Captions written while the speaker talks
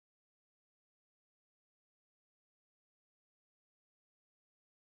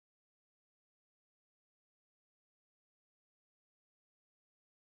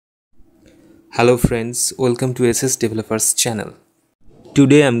Hello friends, welcome to CS Developers channel.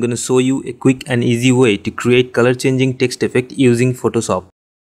 Today I'm going to show you a quick and easy way to create color changing text effect using Photoshop.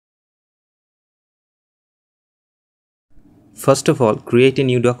 First of all, create a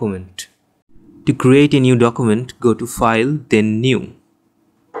new document. To create a new document, go to File, then New.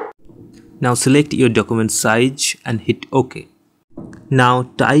 Now select your document size and hit OK. Now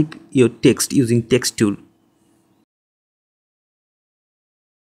type your text using Text tool.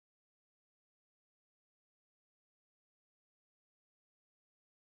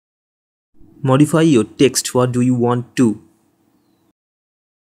 Modify your text. What do you want to?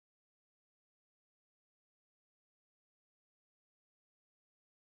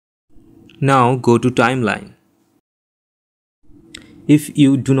 Now go to Timeline. If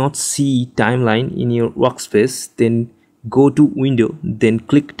you do not see Timeline in your workspace, then go to Window, then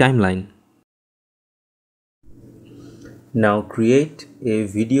click Timeline. Now create a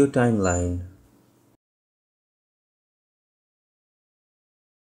video timeline.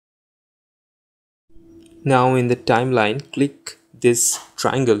 Now in the timeline, click this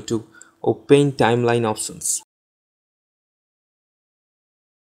triangle to open timeline options.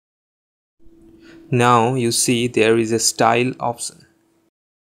 Now you see there is a style option.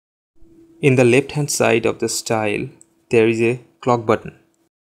 In the left hand side of the style, there is a clock button.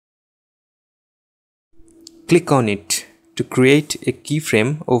 Click on it to create a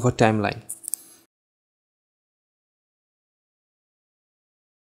keyframe over timeline.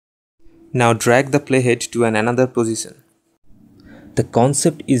 Now drag the playhead to another position. The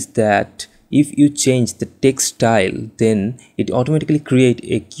concept is that if you change the text style, then it automatically creates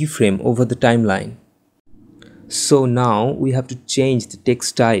a keyframe over the timeline. So now we have to change the text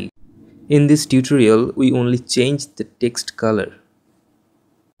style. In this tutorial, we only change the text color.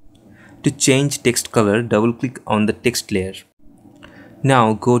 To change text color, double click on the text layer.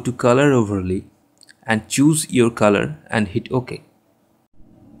 Now go to color overlay and choose your color and hit OK.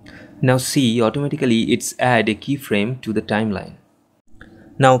 Now see, automatically it's add a keyframe to the timeline.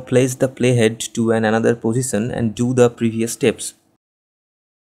 Now place the playhead to another position and do the previous steps.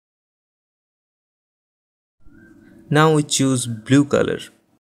 Now we choose blue color.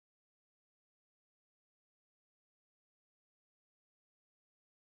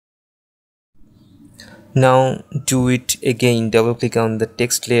 Now do it again, double click on the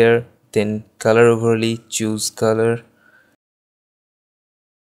text layer, then color overlay, choose color.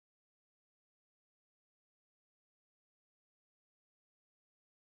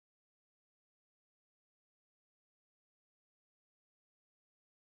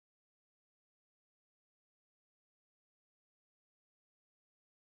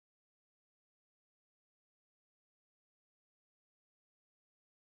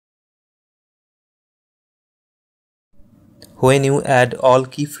 When you add all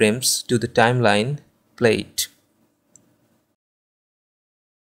keyframes to the timeline, play it.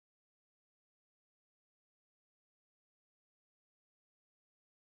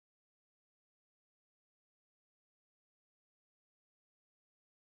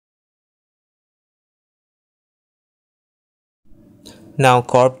 Now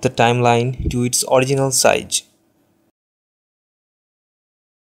crop the timeline to its original size.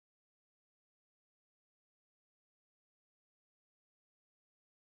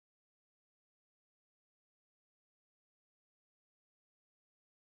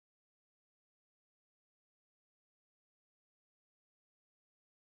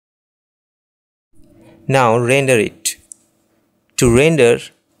 Now render it. To render,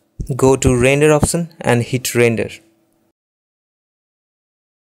 go to render option and hit render.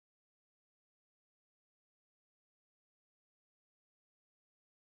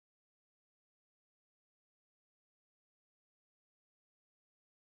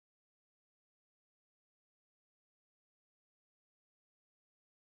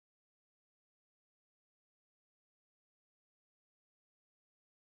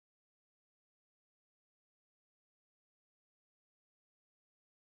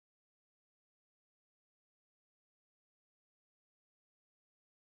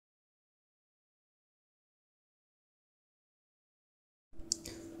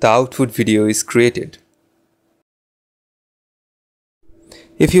 The output video is created.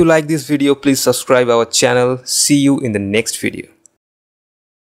 If you like this video, please subscribe our channel. See you in the next video.